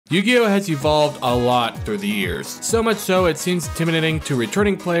Yu-Gi-Oh has evolved a lot through the years, so much so it seems intimidating to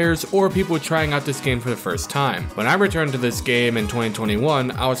returning players or people trying out this game for the first time. When I returned to this game in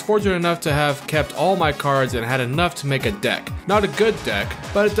 2021, I was fortunate enough to have kept all my cards and had enough to make a deck. Not a good deck,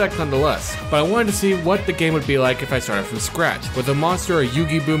 but a deck nonetheless. But I wanted to see what the game would be like if I started from scratch, with a monster a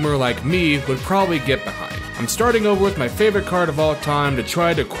Yu-Gi boomer like me would probably get behind. I'm starting over with my favorite card of all time to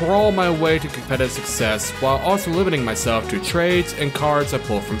try to crawl my way to competitive success while also limiting myself to trades and cards I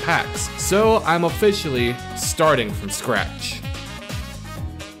pull from packs. So I'm officially starting from scratch.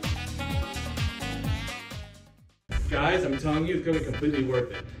 Guys, I'm telling you, it's gonna be completely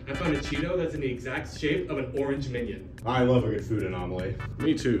worth it. I found a Cheeto that's in the exact shape of an orange minion. I love a good food anomaly.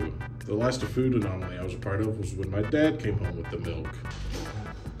 Me too. The last food anomaly I was a part of was when my dad came home with the milk.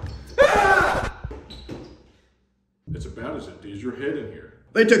 It's about as empty as your head in here.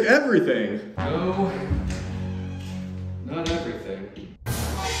 They took everything! No, not everything.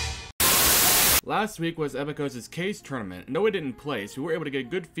 Last week was Emiko's case tournament, and though it didn't place, we were able to get a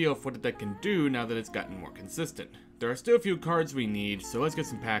good feel for what the deck can do now that it's gotten more consistent. There are still a few cards we need, so let's get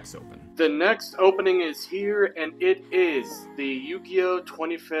some packs open. The next opening is here, and it is the Yu-Gi-Oh!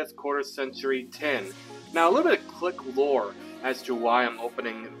 25th Quarter Century 10. Now, a little bit of click lore as to why I'm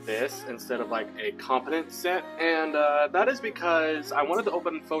opening this instead of like a competent set, and that is because I wanted to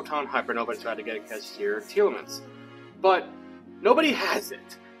open Photon Hypernova to try to get a Cashier Telements, but nobody has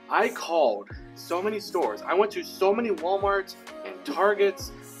it. I called so many stores. I went to so many Walmarts and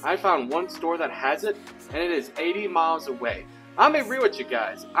Targets. I found one store that has it, and it is 80 miles away. I'm being real with you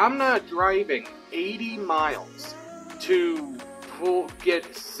guys. I'm not driving 80 miles to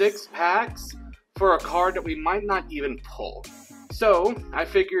get 6 packs for a card that we might not even pull. So I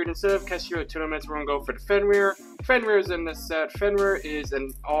figured instead of Cashier Tournaments, we're gonna go for the Fenrir. Fenrir is in this set. Fenrir is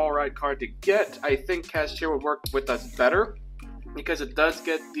an alright card to get. I think Cashier would work with us better because it does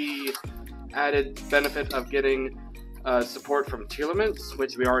get the added benefit of getting support from Telements,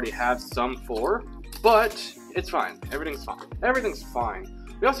 which we already have some for. But it's fine. Everything's fine. Everything's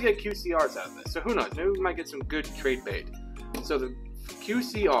fine. We also get QCRs out of this, so who knows? Maybe we might get some good trade bait. So the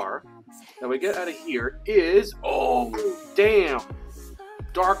QCR that we get out of here is, oh damn,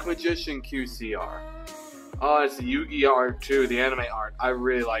 Dark Magician QCR. Oh, it's the Yu-Gi-Oh art too, the anime art. I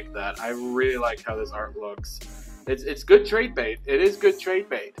really like that. I really like how this art looks. It's good trade bait. It is good trade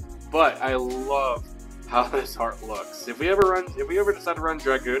bait, but I love how this art looks. If we ever decide to run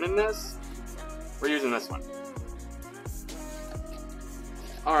Dragoon in this, we're using this one.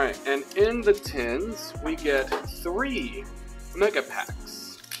 All right, and in the tins we get 3 mega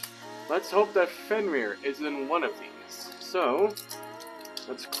packs. Let's hope that Fenrir is in one of these. So,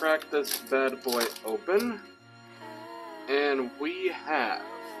 let's crack this bad boy open. And we have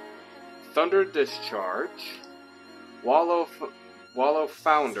Thunder Discharge, Wallow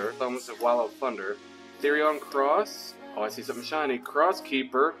Founder, I almost said Wallow Thunder, Therion Cross, oh I see something shiny,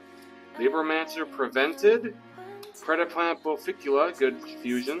 Crosskeeper, Libromancer Prevented, Predaplant Boficula, good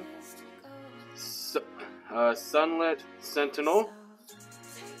fusion, Sunlit Sentinel,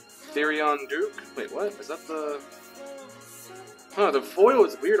 Therion Duke. Wait, what? Is that the... Huh, the foil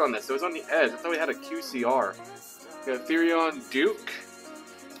is weird on this. It was on the edge. I thought we had a QCR. We got Therion Duke,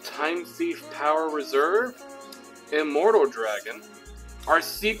 Time Thief Power Reserve, Immortal Dragon. Our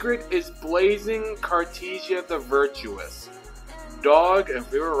secret is Blazing Cartesia the Virtuous. Dog, if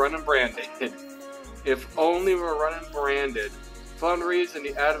we were running branded. If only we were running branded. Fundraise in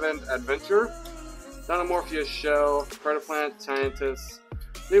the Advent Adventure. Dinomorphia Shell, Predaplant Scientist,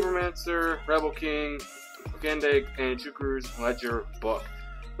 Libromancer, Rebel King, Gendag, and Chukuru's Ledger Book.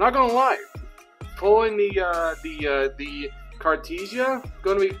 Not gonna lie, pulling the Cartesia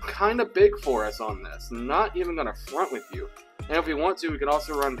gonna be kind of big for us on this. Not even gonna front with you. And if we want to, we could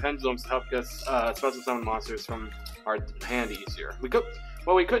also run Pendulums to help us special summon monsters from our hand easier. We could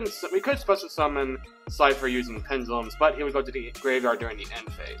special summon Cypher using Pendulums, but he would go to the graveyard during the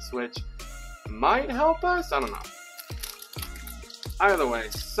end phase, which might help us. I don't know. Either way,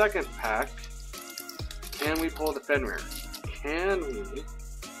 second pack. Can we pull the Fenrir? Can we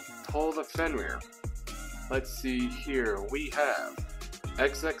pull the Fenrir? Let's see here. We have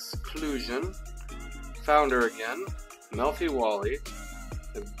Exclusion, Founder again, Melfi Wally,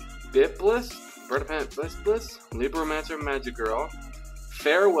 Bibliss, Predaplant Bliss, Libromancer Magic Girl,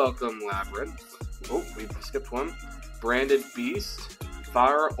 Fair Welcome Labyrinth. Oh, we skipped one. Branded Beast,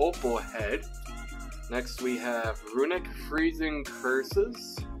 Fire Opal Head. Next we have Runic Freezing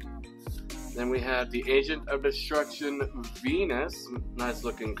Curses. Then we have the Agent of Destruction Venus, nice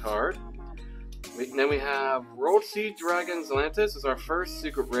looking card. Then we have World Sea Dragon Atlantis is our first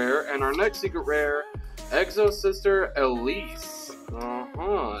secret rare, and our next secret rare, Exo Sister Elise.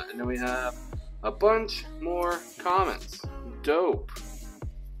 And then we have a bunch more comments. Dope.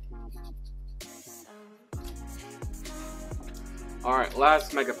 Alright,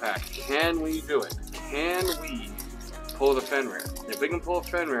 last Mega Pack. Can we do it? Can we pull the Fenrir? If we can pull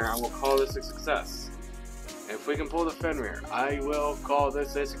Fenrir, I will call this a success. If we can pull the Fenrir, I will call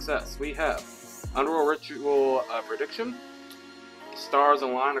this a success. We have Underworld Ritual Prediction, Stars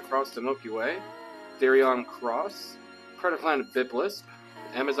Align Across the Milky Way, Therion Cross, Predator Planet Biblisp,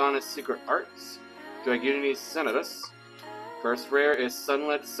 Amazoness Secret Arts, Dragunity Senatus. First rare is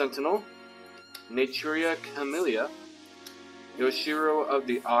Sunlit Sentinel, Naturia Camellia, Yoshiro of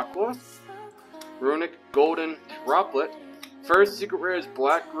the Aqua, Runic Golden Droplet. First secret rare is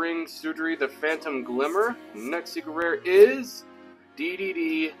Black Ring Sudri the Phantom Glimmer. Next secret rare is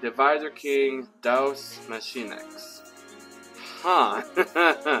DDD Divisor King Daus Machinex.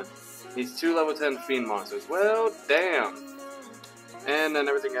 These 2 level 10 Fiend monsters. Well, damn. And then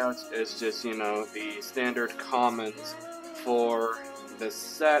everything else is just, you know, the standard commons for the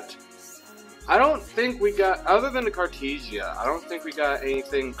set. I don't think we got, other than the Cartesia, I don't think we got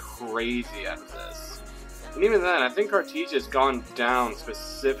anything crazy out of this. And even then, I think Cartesia has gone down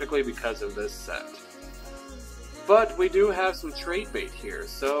specifically because of this set. But we do have some trade bait here,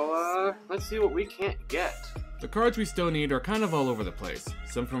 so let's see what we can't get. The cards we still need are kind of all over the place.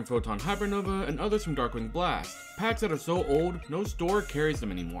 Some from Photon Hypernova and others from Darkwing Blast. Packs that are so old, no store carries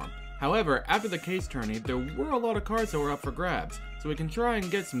them anymore. However, after the case tourney, there were a lot of cards that were up for grabs, so we can try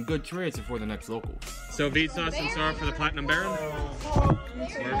and get some good trades before the next locals. So Vsauce and Star for the Platinum Baron?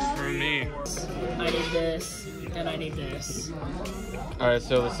 Works for me. I need this, and I need this. Alright,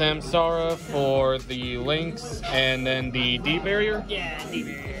 so the Samsara for the Lynx, and then the D-Barrier? Yeah,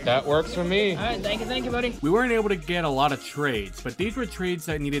 D-Barrier. That works for me. Alright, thank you, buddy. We weren't able to get a lot of trades, but these were trades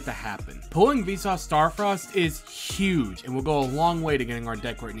that needed to happen. Pulling Vsauce Starfrost is huge, and will go a long way to getting our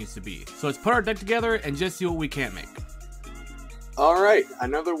deck where it needs to be. So let's put our deck together and just see what we can't make. Alright,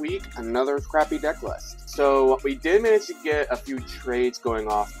 another week, another crappy deck list. So we did manage to get a few trades going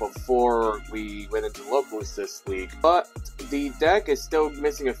off before we went into locals this week, but the deck is still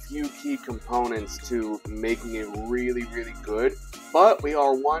missing a few key components to making it really, really good. But we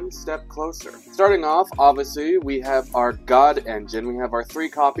are one step closer. Starting off, obviously, we have our God Engine. We have our 3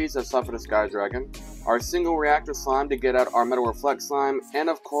 copies of Suffer the Sky Dragon, our single reactor slime to get out our Metal Reflect slime, and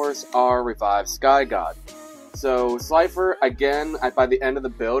of course, our Revived Sky God. So, Slifer, again, by the end of the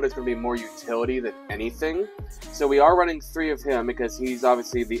build, is going to be more utility than anything. So we are running 3 of him because he's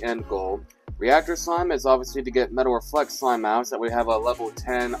obviously the end goal. Reactor Slime is obviously to get Metal Reflect slime out, so that we have a level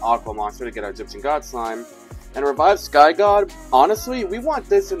 10 Aqua monster to get our Egyptian God slime. And Revived Sky God, honestly, we want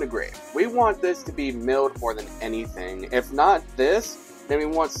this in the grave. We want this to be milled more than anything. If not this, then we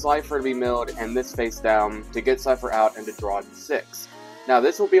want Slifer to be milled and this face down to get Slifer out and to draw 6. Now,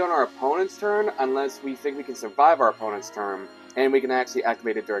 this will be on our opponent's turn unless we think we can survive our opponent's turn, and we can actually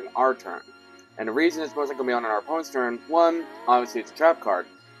activate it during our turn. And the reason it's most likely going to be on our opponent's turn, 1, obviously it's a trap card,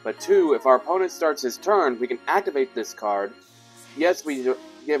 but 2, if our opponent starts his turn, we can activate this card. Yes, we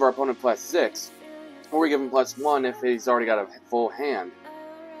give our opponent +6, or we give him +1 if he's already got a full hand.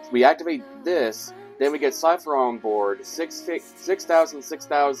 So we activate this, then we get Cypher on board, 6,000,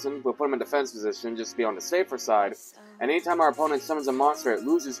 6,000, we'll put him in defense position just to be on the safer side. And anytime our opponent summons a monster, it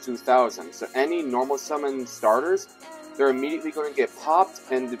loses 2,000. So any normal summon starters, they're immediately going to get popped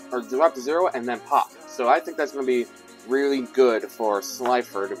and or drop to 0 and then pop. So I think that's going to be really good for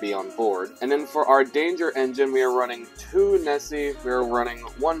Slifer to be on board. And then for our Danger Engine, we are running 2 Nessie, we are running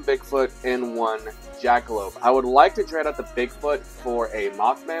 1 Bigfoot and 1 Jackalope. I would like to trade out the Bigfoot for a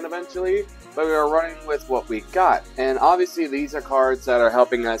Mothman eventually, but we are running with what we got. And obviously these are cards that are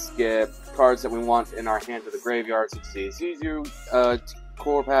helping us get cards that we want in our hand to the graveyard, such as the Yugioh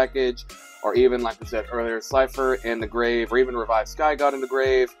core package, or even, like we said earlier, Slifer in the grave, or even Revived Sky God in the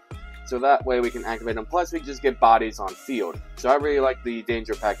grave. So that way we can activate them. Plus we just get bodies on field. So I really like the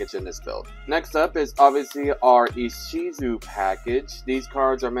Danger package in this build. Next up is obviously our Ishizu package. These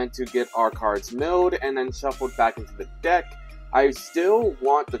cards are meant to get our cards milled and then shuffled back into the deck. I still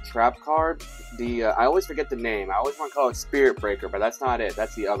want the trap card. I always forget the name. I always want to call it Spirit Breaker, but that's not it.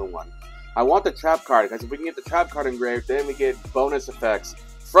 That's the other one. I want the trap card, because if we can get the trap card engraved, then we get bonus effects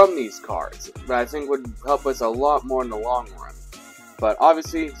from these cards. That I think would help us a lot more in the long run. But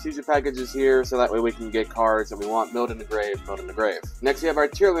obviously, Caesar package is here, so that way we can get cards that we want milled in the grave, milled in the grave. Next we have our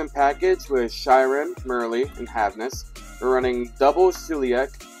Tier Limb package with Shiren, Merly, and Havness. We're running double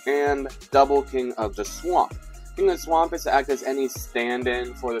Suliek and double King of the Swamp. King of the Swamp is to act as any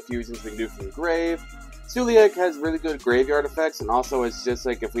stand-in for the fusions we can do from the grave. Suliek has really good graveyard effects, and also it's just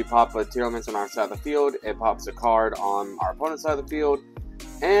like if we pop a tier elements on our side of the field, it pops a card on our opponent's side of the field.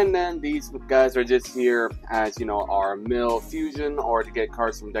 And then these guys are just here as, you know, our mill fusion, or to get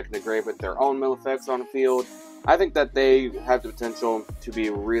cards from deck into grave with their own mill effects on the field. I think that they have the potential to be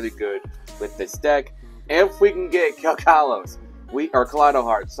really good with this deck. If we can get Kalos, or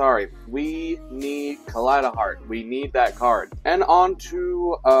Kaleidoheart, sorry. We need Kaleidoheart. We need that card. And on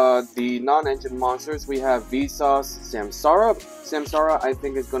to the non-engine monsters. We have Vsauce Samsara. Samsara, I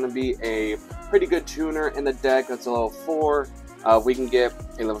think, is going to be a pretty good tuner in the deck. That's a level 4. We can get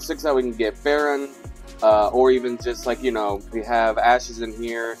a level 6 out. We can get Baron. Or even just like, you know, we have Ashes in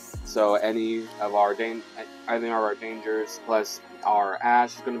here. So any of our dangers plus our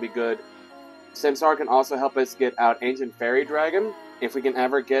Ash is going to be good. Samsara can also help us get out Ancient Fairy Dragon. If we can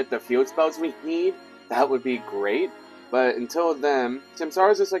ever get the field spells we need, that would be great. But until then,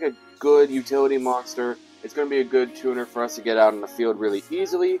 Samsara is just like a good utility monster. It's going to be a good tuner for us to get out in the field really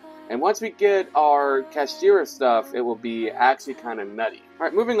easily. And once we get our Kashtira stuff, it will be actually kind of nutty.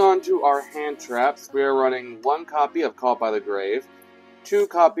 Alright, moving on to our hand traps. We are running 1 copy of Called by the Grave, 2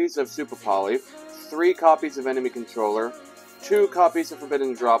 copies of Super Poly, 3 copies of Enemy Controller, 2 copies of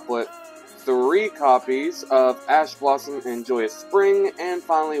Forbidden Droplet, 3 copies of Ash Blossom and Joyous Spring, and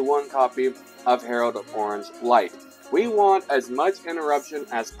finally 1 copy of Herald of Orange Light. We want as much interruption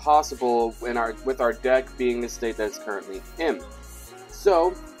as possible with our deck being the state that it's currently in.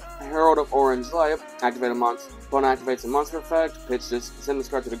 So, Herald of Orange Light, activate a monster, opponent activates a monster effect, pitch this, send this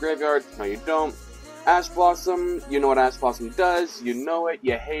card to the graveyard. No, you don't. Ash Blossom, you know what Ash Blossom does, you know it,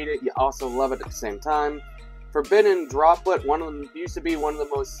 you hate it, you also love it at the same time. Forbidden Droplet, one of them used to be one of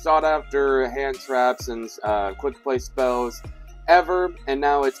the most sought after hand traps and quick play spells ever, and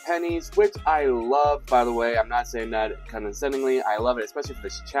now it's pennies, which I love, by the way. I'm not saying that condescendingly, I love it, especially for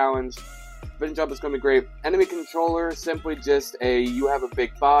this challenge. Forbidden Droplet is going to be great. Enemy Controller, simply just you have a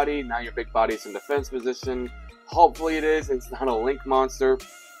big body, now your big body is in defense position. Hopefully it is, it's not a link monster.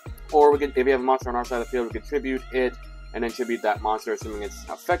 Or we could, if we have a monster on our side of the field, we could tribute it, and then tribute that monster, assuming it's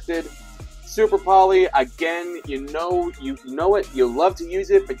affected. Super Poly, again, you know it, you love to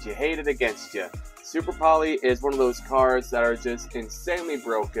use it, but you hate it against you. Super Poly is one of those cards that are just insanely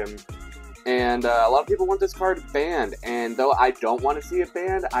broken, and a lot of people want this card banned, and though I don't want to see it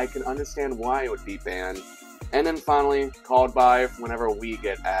banned, I can understand why it would be banned. And then finally, Called By, whenever we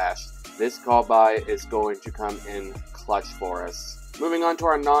get Ash. This Called By is going to come in clutch for us. Moving on to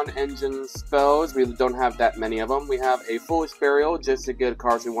our non-engine spells, we don't have that many of them. We have a Foolish Burial, just to get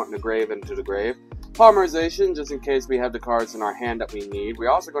cards we want in the grave into the grave. Polymerization, just in case we have the cards in our hand that we need. We're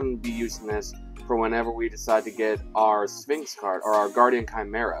also going to be using this for whenever we decide to get our Sphinx card, or our Guardian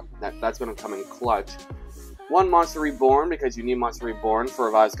Chimera. That's going to come in clutch. 1 Monster Reborn, because you need Monster Reborn for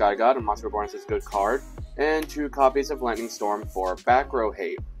Revive Sky God, and Monster Reborn is a good card. And 2 copies of Lightning Storm for back row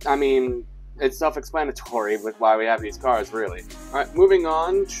hate. I mean, it's self-explanatory with why we have these cards, really. Alright, moving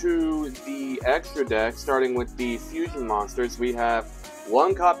on to the extra deck, starting with the fusion monsters. We have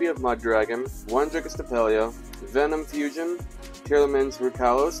 1 copy of Mud Dragon, 1 Dracostapelia, Venom Fusion, Tearlaments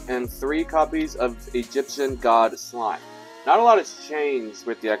Rukalos, and 3 copies of Egyptian God Slime. Not a lot has changed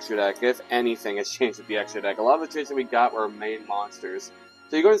with the extra deck, if anything has changed with the extra deck. A lot of the changes that we got were main monsters.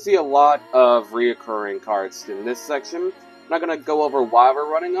 So you're going to see a lot of reoccurring cards in this section. I'm not going to go over why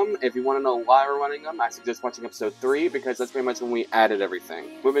we're running them. If you want to know why we're running them, I suggest watching episode 3, because that's pretty much when we added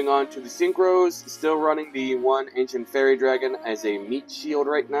everything. Moving on to the Synchros, still running the 1 Ancient Fairy Dragon as a meat shield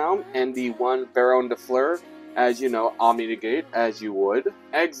right now, and the 1 Baron de Fleur as, you know, Omni-Negate, as you would.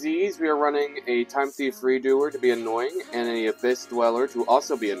 XZs, we are running a Time Thief Redoer to be annoying, and a Abyss Dweller to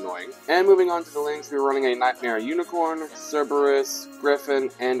also be annoying. And moving on to the links, we're running a Nightmare Unicorn, Cerberus, Griffin,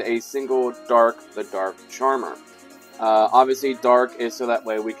 and a single Dark, the Dark Charmer. Obviously, Dark is so that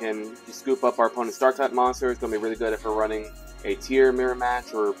way we can scoop up our opponent's Dark-type monster. It's going to be really good if we're running a tier mirror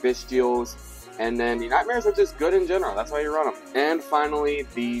match or Bestials. And then the Nightmares are just good in general. That's why you run them. And finally,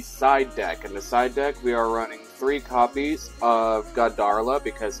 the side deck. In the side deck, we are running 3 copies of Godarla,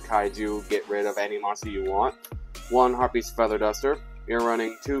 because Kaiju get rid of any monster you want. 1 Harpy's Feather Duster. We are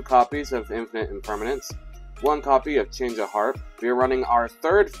running 2 copies of Infinite Impermanence. 1 copy of Change of Harp. We are running our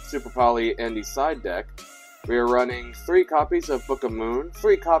 3rd Super Poly in the side deck. We are running 3 copies of Book of Moon,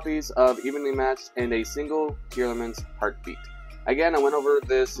 3 copies of Evenly Matched, and a single Tearlament's Heartbeat. Again, I went over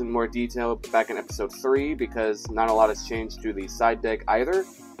this in more detail back in episode 3, because not a lot has changed to the side deck either.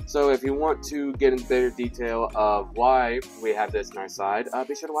 So if you want to get into better detail of why we have this in our side,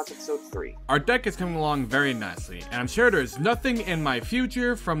 be sure to watch episode 3. Our deck is coming along very nicely, and I'm sure there's nothing in my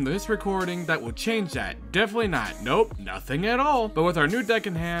future from this recording that will change that. Definitely not. Nope, nothing at all. But with our new deck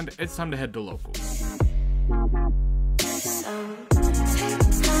in hand, it's time to head to locals.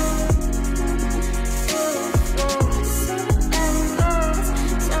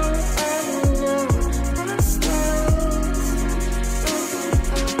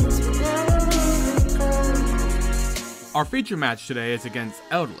 Our feature match today is against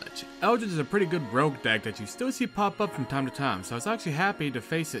Eldritch. Eldritch is a pretty good rogue deck that you still see pop up from time to time, so I was actually happy to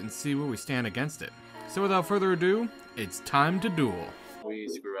face it and see where we stand against it. So without further ado, it's time to duel. We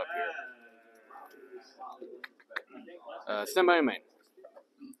screw up here. Stand by your main.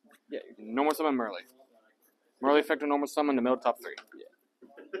 Yeah, normal summon Merle. Merle effective normal summon the middle top 3. Yeah.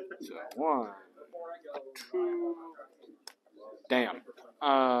 So 1, 2. Damn.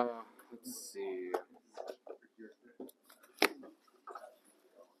 Let's see.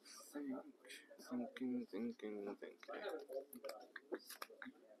 Thinking.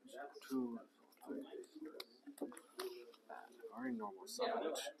 2, 3. Already normal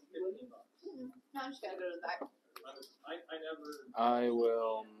summoned. I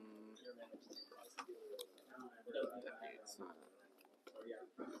will.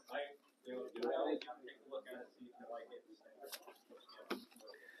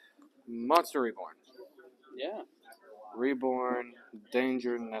 Monster Reborn. Yeah. Reborn,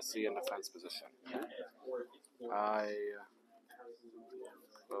 Danger, Nessie, and defense position. I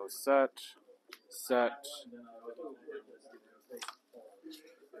will set.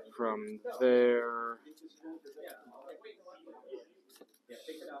 From there.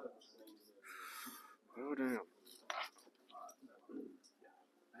 Oh, damn.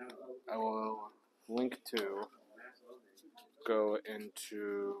 I will link to go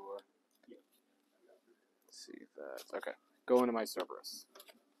into. Let's see if that's. Okay. Go into my Cerberus.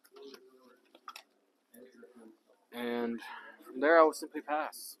 And from there, I will simply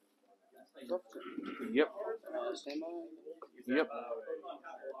pass. Yep. Stand by. Yep.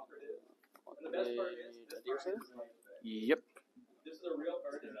 Deer City? Yep.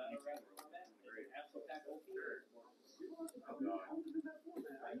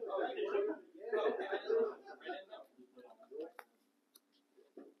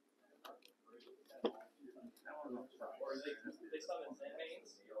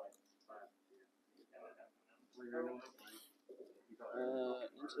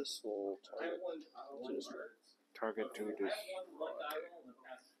 Into Soul Target to destroy.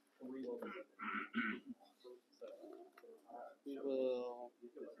 We will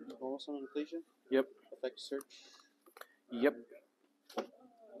normal summon depletion. Yep. Effect search. Yep.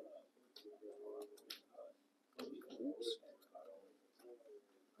 Oops.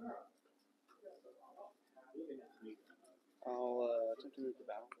 I'll attempt to move to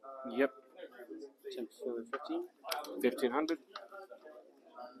battle. Yep. Attempt for 15. 1500.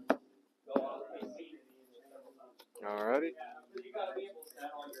 Alrighty.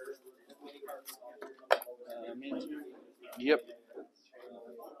 Main 2. Yep.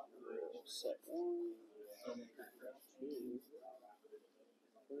 Set 1, 2,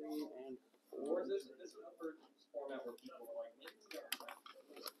 3, and 4.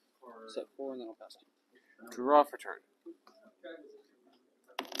 Set 4, and then I'll pass 2. Draw for turn.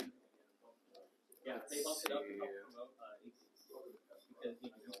 Let's see.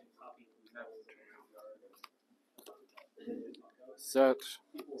 Set,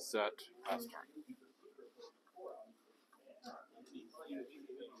 pass turn.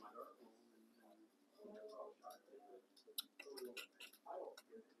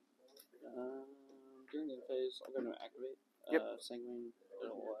 During the phase, I'll go to activate. Yep. Sanguine,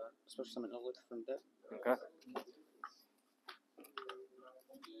 it'll special summon Eldritch from deck. Okay.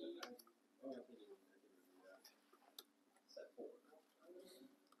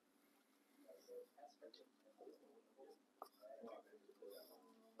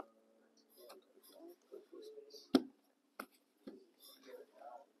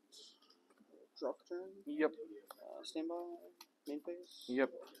 Draw for turn. Yep. Stand by. Main phase.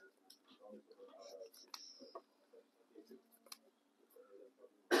 Yep.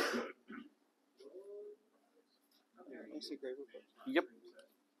 Basic grave report. Yep.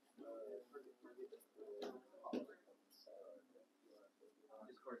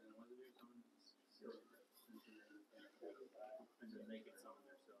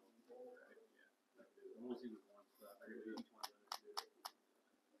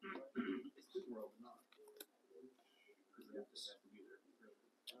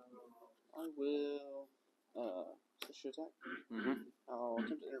 I will switch to attack. Mm-hmm. I'll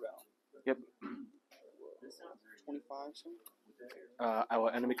attempt to enter battle. Yep. 25, so. I will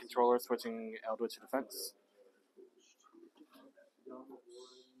enemy controller switching Eldritch to defense.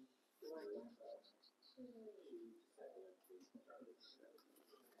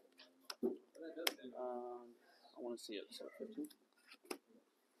 I want to see it. So 15.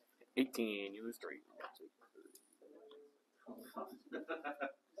 18. Use 3. So it's not.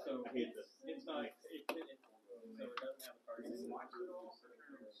 So it doesn't have a target.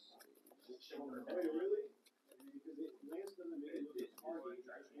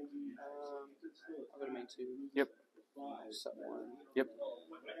 2. Yep. Set 1. Yep.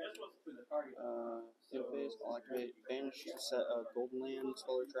 Field phase, I'll activate Banish to set a Golden Land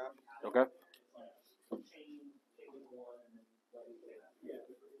Solar Trap. Okay.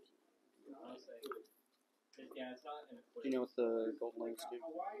 Do you know what the Golden Lands do?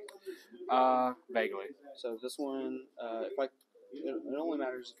 Vaguely. So this one, it only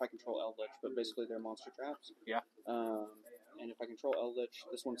matters if I control Eldritch, but basically they're monster traps. Yeah. And if I control Eldritch,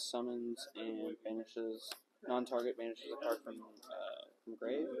 this one summons and banishes, non-target banishes a card from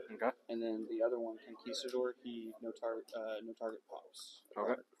grave. Okay. And then the other one, Conquistador, no target pops.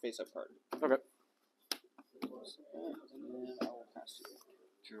 Okay. Face-up card. Okay. And then I will pass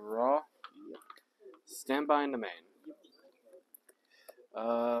you. Draw. Yep. Stand by in the main.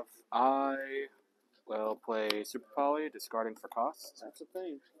 I will play Super Poly, discarding for cost. That's a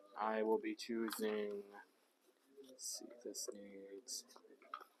thing. I will be choosing. Let's see if this needs.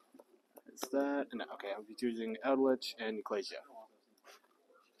 Is that? No, okay, I'll be choosing Eldritch and Ecclesia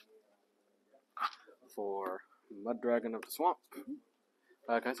for Mud Dragon of the Swamp.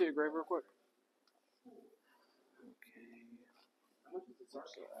 Can I see your grave real quick?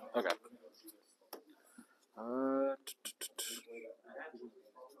 Okay. Okay.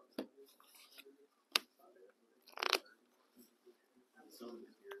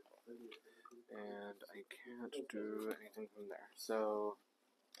 And I can't do anything from there. So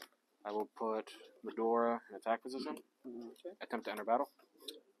I will put Medora in attack position. Okay. Attempt to enter battle.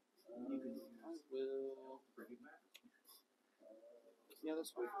 I will. Yeah,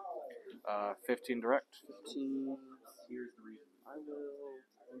 that's fine. 15 direct. 15. I will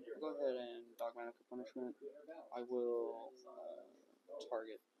go ahead and Dogmatic Punishment. I will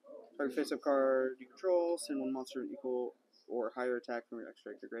target face-up card you control, send one monster equal or higher attack from your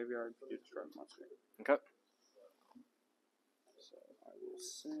extra to graveyard to destroy the monster. Okay. So I will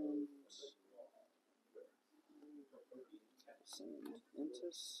send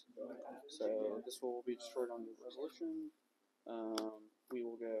Intis. So this will be destroyed on your resolution. We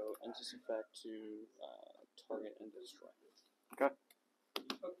will go Intis effect to target and destroy. Okay.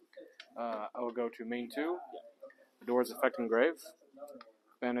 I will go to main 2. The doors affecting grave.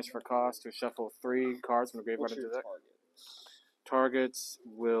 Banish for cost to shuffle 3 cards from the graveyard into the deck. Targets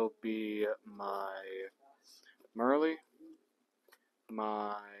will be my Merly,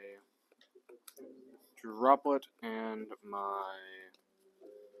 my Droplet, and my.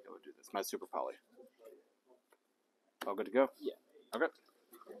 We'll do this. My Super Poly. All good to go? Yeah. Okay.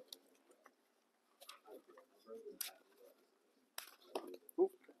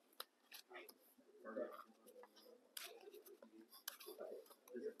 Ooh.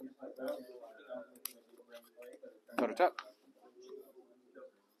 Go to tap.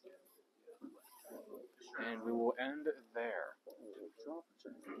 And we will end there. Drop.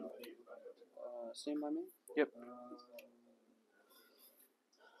 Stand by me? Yep.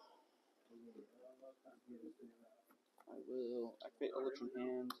 I will activate Eldritch in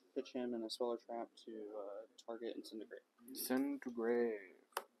hand, pitch him in a Solar Trap to target and send to grave. Send to grave.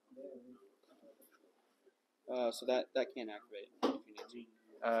 So that can't activate if you need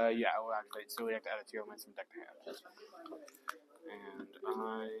to. Yeah, I will activate. So we have to add a tier from deck to hand. And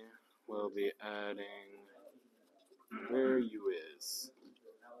I will be adding where you is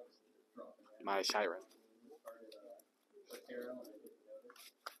my Shiren.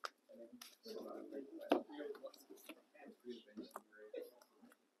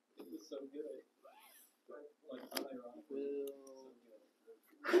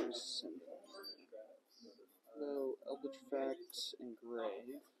 Will Eldritch Effect and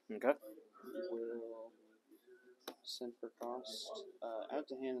Grave. Okay. Will send for cost. Add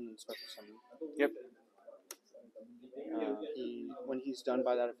to hand and then special summon. Yep. When he's done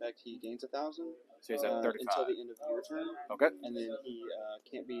by that effect, he gains 1,000. So he's at 35. Until the end of your turn. Okay. And then he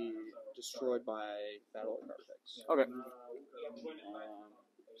can't be destroyed by battle or card effects. Okay.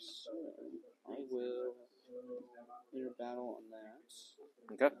 So I will enter battle on that.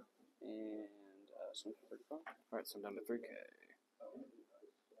 Okay. And swing for 35. Alright, so I'm down to 3K.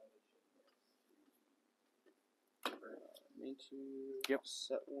 Main 2. Yep.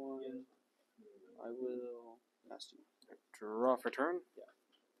 Set 1. I will pass you. Draw for turn. Yeah.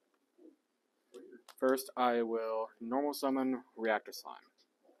 First, I will normal summon Reactor Slime.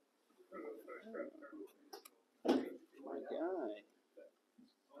 My guy.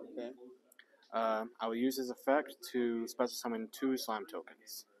 Okay. I will use his effect to special summon 2 slime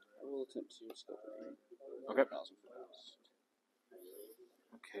tokens. I will attempt to skill drain. Okay. 1,000 for cost.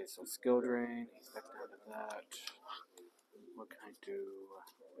 Okay, so skill drain. He's back down to that. What can I do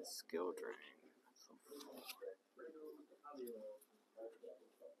with skill drain?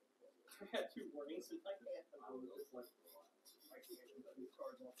 had 2 warnings.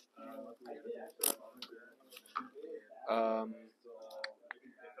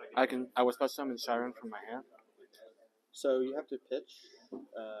 I was supposed to summon Shiren from my hand. So you have to pitch.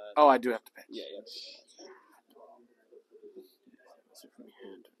 Oh, I do have to pitch. Yeah, yeah. From my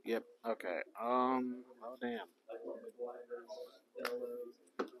hand. Yep. Okay. Oh damn.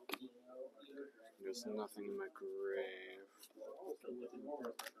 There's nothing in my grave.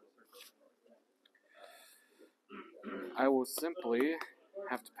 I will simply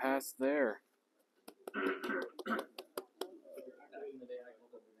have to pass there.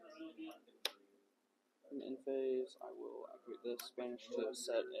 In phase, I will activate this Spanish to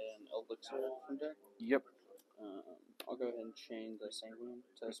set an Elixir from deck. Yep. I'll go ahead and chain the Sanguine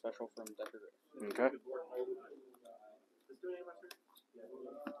to special from deck or grave. Okay.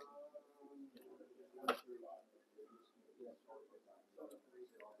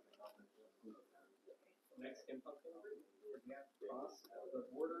 Mexican pumpkin across the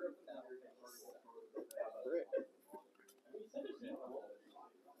border of the Great.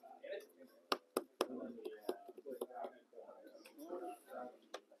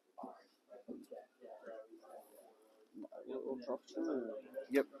 Little drop turn.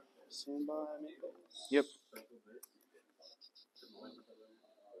 Yep. Stand by, make those. Yep.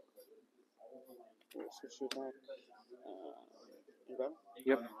 Switch to attack. In battle?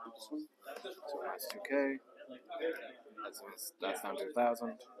 Yep. Swing. So that's 2K. That's down to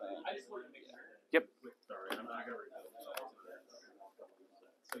 1,000. Yep. Sorry, I'm not gonna read that.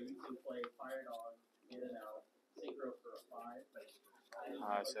 So you can play Fire Dog, get it out, synchro for a 5.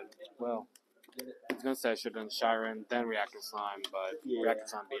 I said, well, I was gonna say I should have done Shiren, then Reactor Slime, but Reactor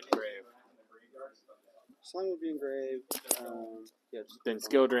Slime being grave. Slime will be engraved. Yeah, just Then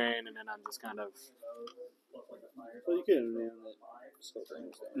skill drain, and then I'm just kind of. well, you could have known that skill drain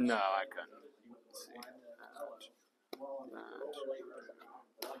was there. No, I couldn't. Let's see.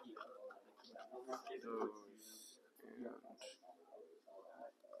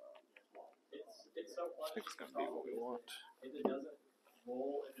 I think it's gonna be what we want. If it doesn't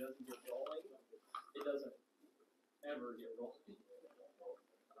roll, if it doesn't get rolling, it doesn't ever get rolling.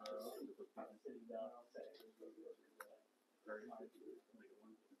 Sitting down,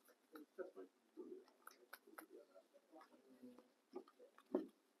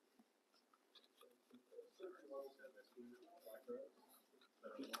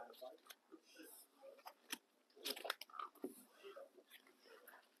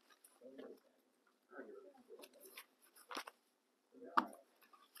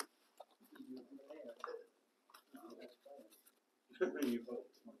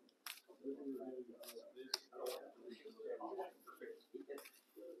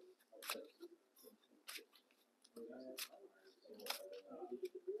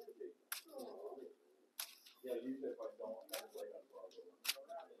 yeah, usually if I don't, I just like on problem.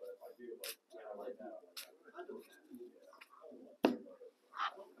 But if I do, like, I like that. I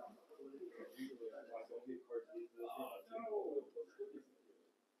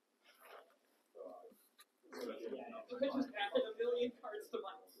just added a million cards to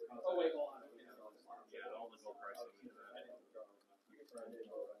my. Oh wait, hold on. Yeah, all the gold prices.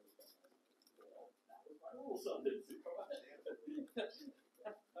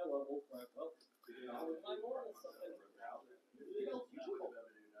 I love old crap. Well, my moral something.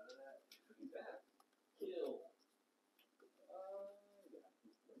 Kill.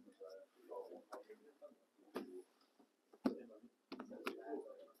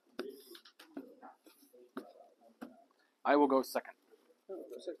 I will go second. Oh,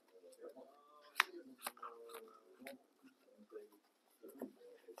 that's it.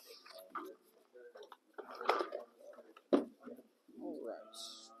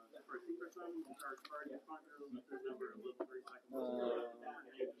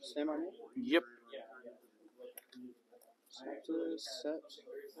 Stand by me. Yep. So to set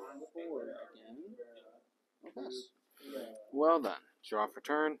 4 again. I'll pass. Well then, draw for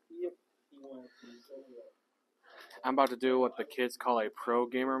turn. Yep. I'm about to do what the kids call a pro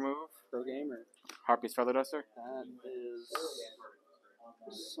gamer move. Pro gamer. Harpy's Feather Duster. That is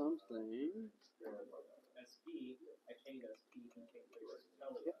something. SP, I changed SP, and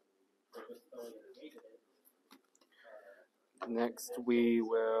changed Next we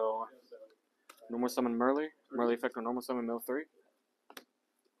will normal summon Merly. Merly effect on normal summon mill 3.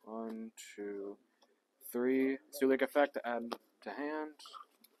 1, 2, 3. Sulik effect to add to hand.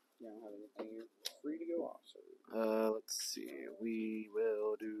 You don't have anything. You're free to go off. So. Let's see. We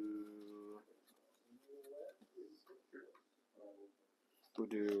will do. We'll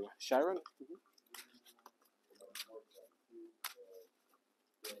do Shiren.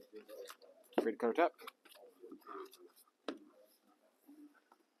 Free to counter tap.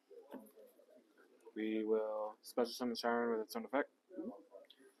 We will special summon Siren with its own effect.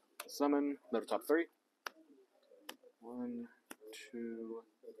 Summon, level top 3. 1, 2,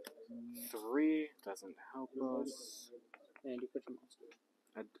 3. Doesn't help us. And you put your monster.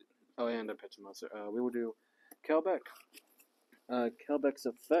 Oh, and a pitch monster. We will do Kelbeck. Kelbeck's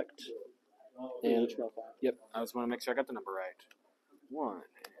effect. And yep, I just want to make sure I got the number right. 1,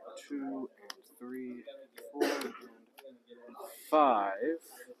 2, and 3, 4, and 5.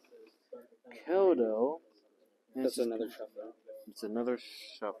 Keldo. That's another shuffler. It's another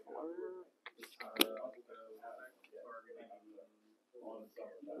shuffler.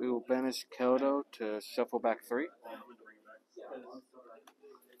 We will banish Keldo to shuffle back 3.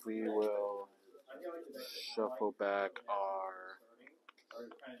 We will shuffle back our.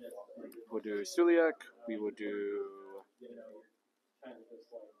 We'll do Suliak. We will do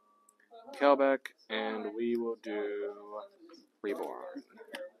Kelbeck, and we will do Reborn.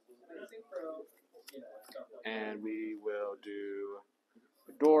 And we will do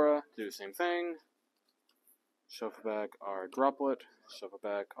Fedora, do the same thing. Shuffle back our Droplet, shuffle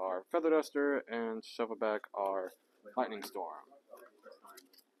back our Feather Duster, and shuffle back our Lightning Storm.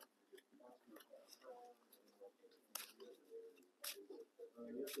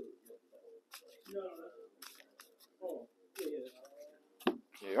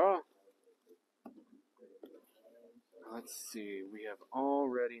 There you are. Let's see, we have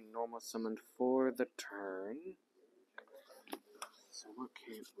already normal summoned for the turn. So what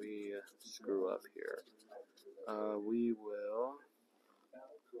can't we screw up here? We will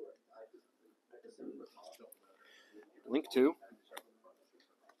link 2,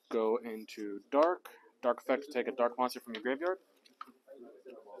 go into Dark effect to take a dark monster from your graveyard,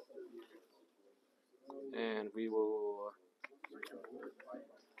 and we will,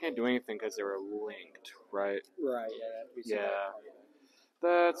 can't do anything because they were linked, right? Right, Yeah,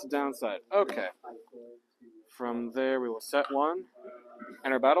 that's the downside. Okay, from there we will set 1,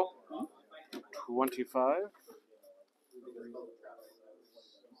 enter battle, 25.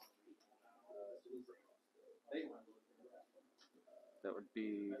 That would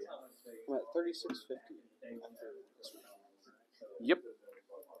be. I'm at 3650. Yep.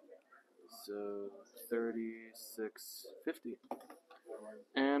 So 3650.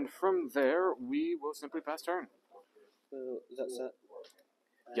 And from there, we will simply pass turn. So, is that set?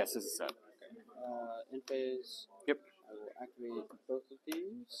 Yes, this is set. In phase. Yep. I will activate both of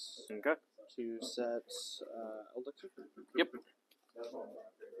these Okay. to set Elixir. Yep.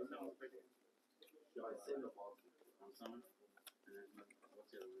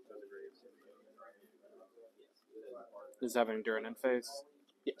 Does it have an endurance end phase?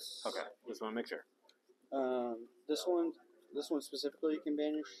 Yes. Okay. Just want to make sure. This one specifically can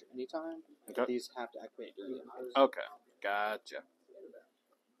banish anytime. Okay. These have to activate during the end phase. Okay. Gotcha.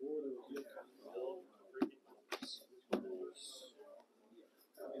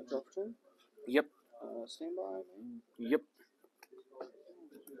 Draw for turn. Yep. Stand by. Man. Yep.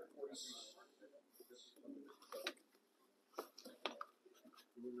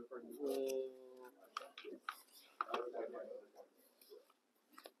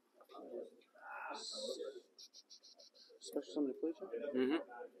 Special summon Ecclesia? Mm-hmm.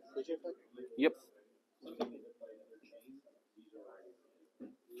 Ecclesia effect? Yep.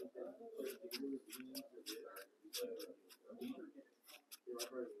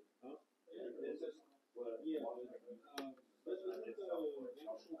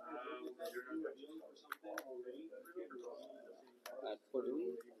 Add 4 to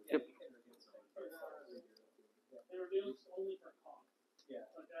lead. Yep.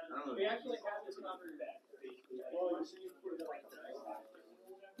 We actually had this covered back.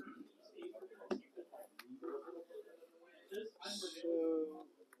 So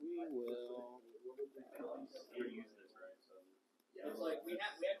we will It's like we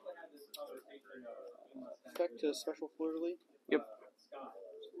actually had this conversation. effect to special fleur de lis. Yep.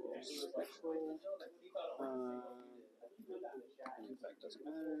 Special. In fact, doesn't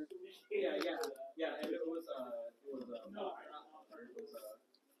matter. Yeah, and it was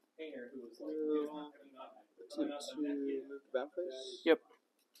Painter who was Attempt to move to battle phase. Yep.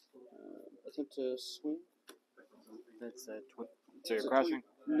 Attempt to swing. That's so you're crashing?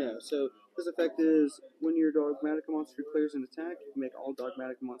 No. So this effect is when your dogmatic monster declares an attack, you make all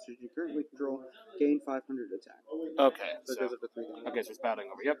dogmatic monsters you currently control gain 500 attack. Okay. So it goes up to 3 damage. Okay, so it's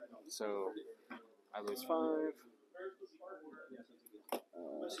battling over. Yep. So I lose 5.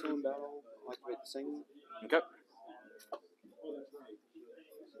 Still in battle. I'll activate the same. Okay.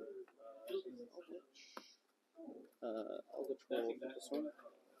 Eldritch Roll this one.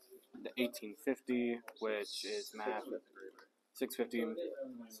 the 1850, which is math 650.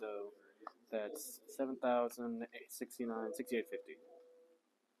 So that's 7,069, 6850.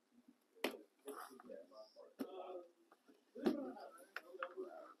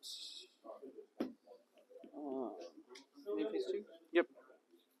 Phase 2? Yep.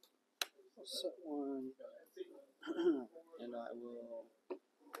 Set 1. And I will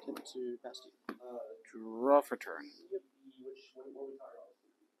attempt to pass you. Draw for turn.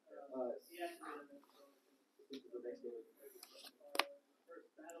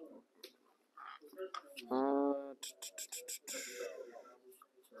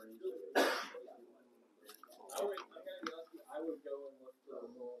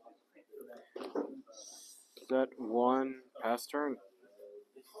 Set 1, pass turn.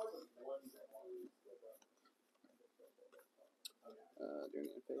 Doing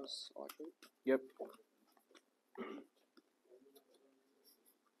it in phase. Electric. Yep.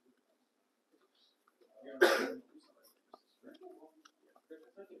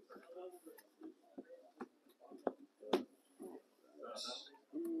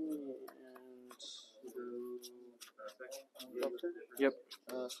 And doctor. Yep.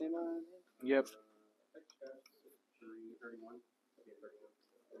 Stand by. Yep.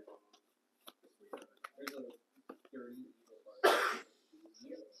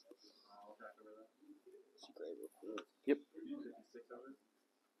 Yep.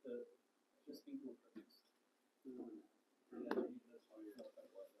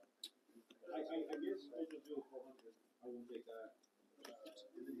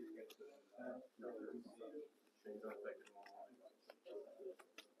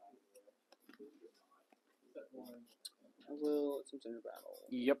 I will attempt to enter battle.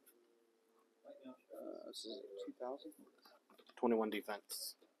 Yep. This is 2,000. 21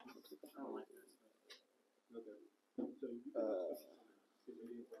 defense.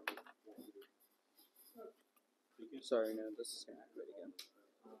 Sorry, no, this is going to activate again.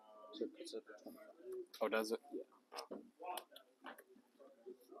 So it's a 25. Oh, does it? Yeah.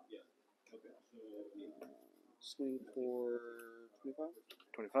 Swing for 25.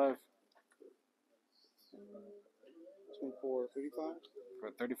 25. Swing for 35.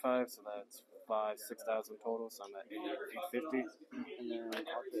 For 35, so that's 6,000 total, so I'm at 850. And then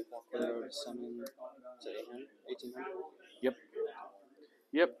Arcade Walker to summon to 800, 1,800. Yep.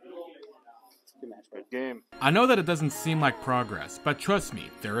 Yep. Good match, bro. Good game. I know that it doesn't seem like progress, but trust me,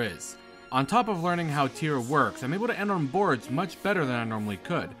 there is. On top of learning how tier works, I'm able to end on boards much better than I normally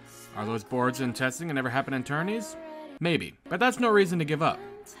could. Are those boards in testing and never happen in tourneys? Maybe, but that's no reason to give up.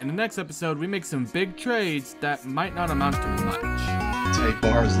 In the next episode, we make some big trades that might not amount to much. Tight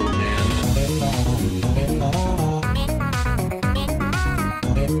bars, little man.